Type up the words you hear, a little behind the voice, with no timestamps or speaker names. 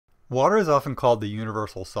Water is often called the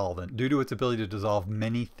universal solvent due to its ability to dissolve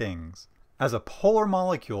many things. As a polar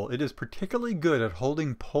molecule, it is particularly good at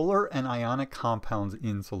holding polar and ionic compounds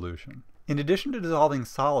in solution. In addition to dissolving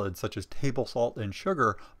solids such as table salt and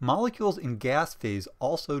sugar, molecules in gas phase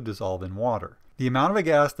also dissolve in water. The amount of a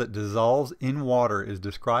gas that dissolves in water is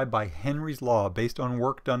described by Henry's law based on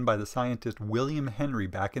work done by the scientist William Henry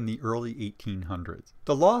back in the early 1800s.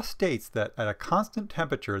 The law states that at a constant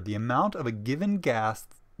temperature, the amount of a given gas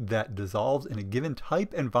that dissolves in a given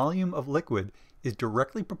type and volume of liquid is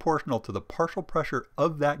directly proportional to the partial pressure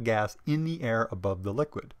of that gas in the air above the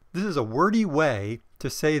liquid. This is a wordy way to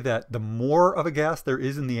say that the more of a gas there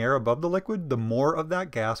is in the air above the liquid, the more of that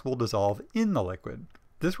gas will dissolve in the liquid.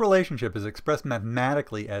 This relationship is expressed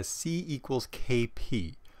mathematically as C equals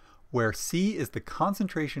Kp, where C is the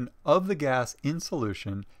concentration of the gas in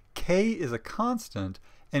solution, K is a constant,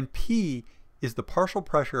 and P is the partial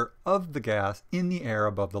pressure of the gas in the air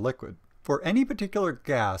above the liquid. For any particular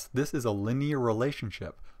gas, this is a linear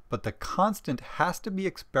relationship, but the constant has to be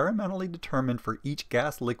experimentally determined for each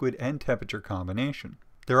gas, liquid, and temperature combination.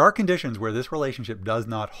 There are conditions where this relationship does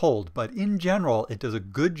not hold, but in general, it does a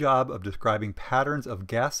good job of describing patterns of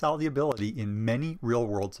gas solubility in many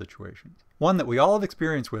real-world situations. One that we all have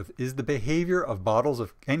experience with is the behavior of bottles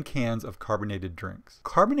and cans of carbonated drinks.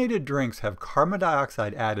 Carbonated drinks have carbon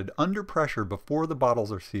dioxide added under pressure before the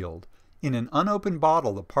bottles are sealed. In an unopened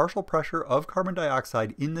bottle, the partial pressure of carbon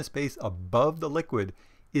dioxide in the space above the liquid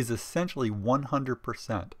is essentially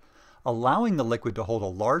 100%, allowing the liquid to hold a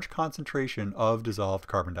large concentration of dissolved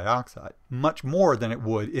carbon dioxide, much more than it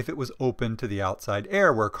would if it was open to the outside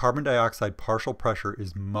air, where carbon dioxide partial pressure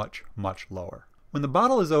is much, much lower. When the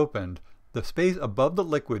bottle is opened, the space above the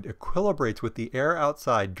liquid equilibrates with the air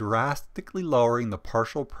outside, drastically lowering the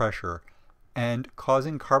partial pressure and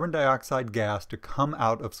causing carbon dioxide gas to come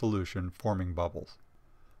out of solution, forming bubbles.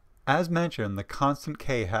 As mentioned, the constant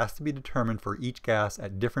K has to be determined for each gas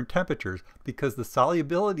at different temperatures because the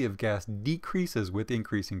solubility of gas decreases with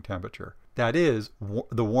increasing temperature. That is,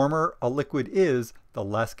 the warmer a liquid is, the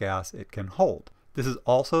less gas it can hold. This is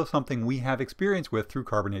also something we have experience with through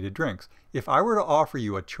carbonated drinks. If I were to offer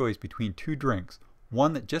you a choice between two drinks,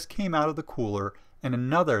 one that just came out of the cooler and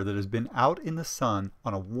another that has been out in the sun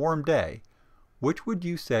on a warm day, which would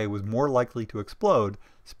you say was more likely to explode,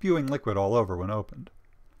 spewing liquid all over when opened?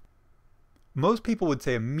 Most people would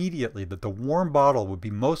say immediately that the warm bottle would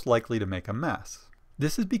be most likely to make a mess.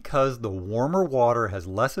 This is because the warmer water has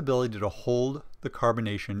less ability to hold the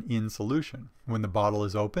carbonation in solution. When the bottle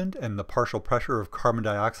is opened and the partial pressure of carbon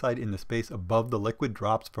dioxide in the space above the liquid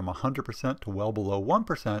drops from 100% to well below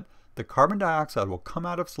 1%, the carbon dioxide will come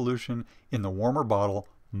out of solution in the warmer bottle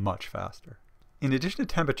much faster. In addition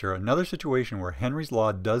to temperature, another situation where Henry's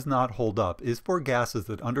law does not hold up is for gases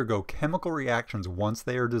that undergo chemical reactions once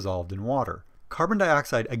they are dissolved in water. Carbon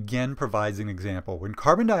dioxide again provides an example. When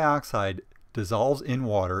carbon dioxide dissolves in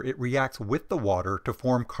water, it reacts with the water to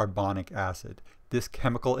form carbonic acid. This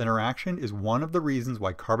chemical interaction is one of the reasons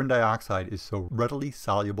why carbon dioxide is so readily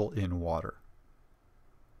soluble in water.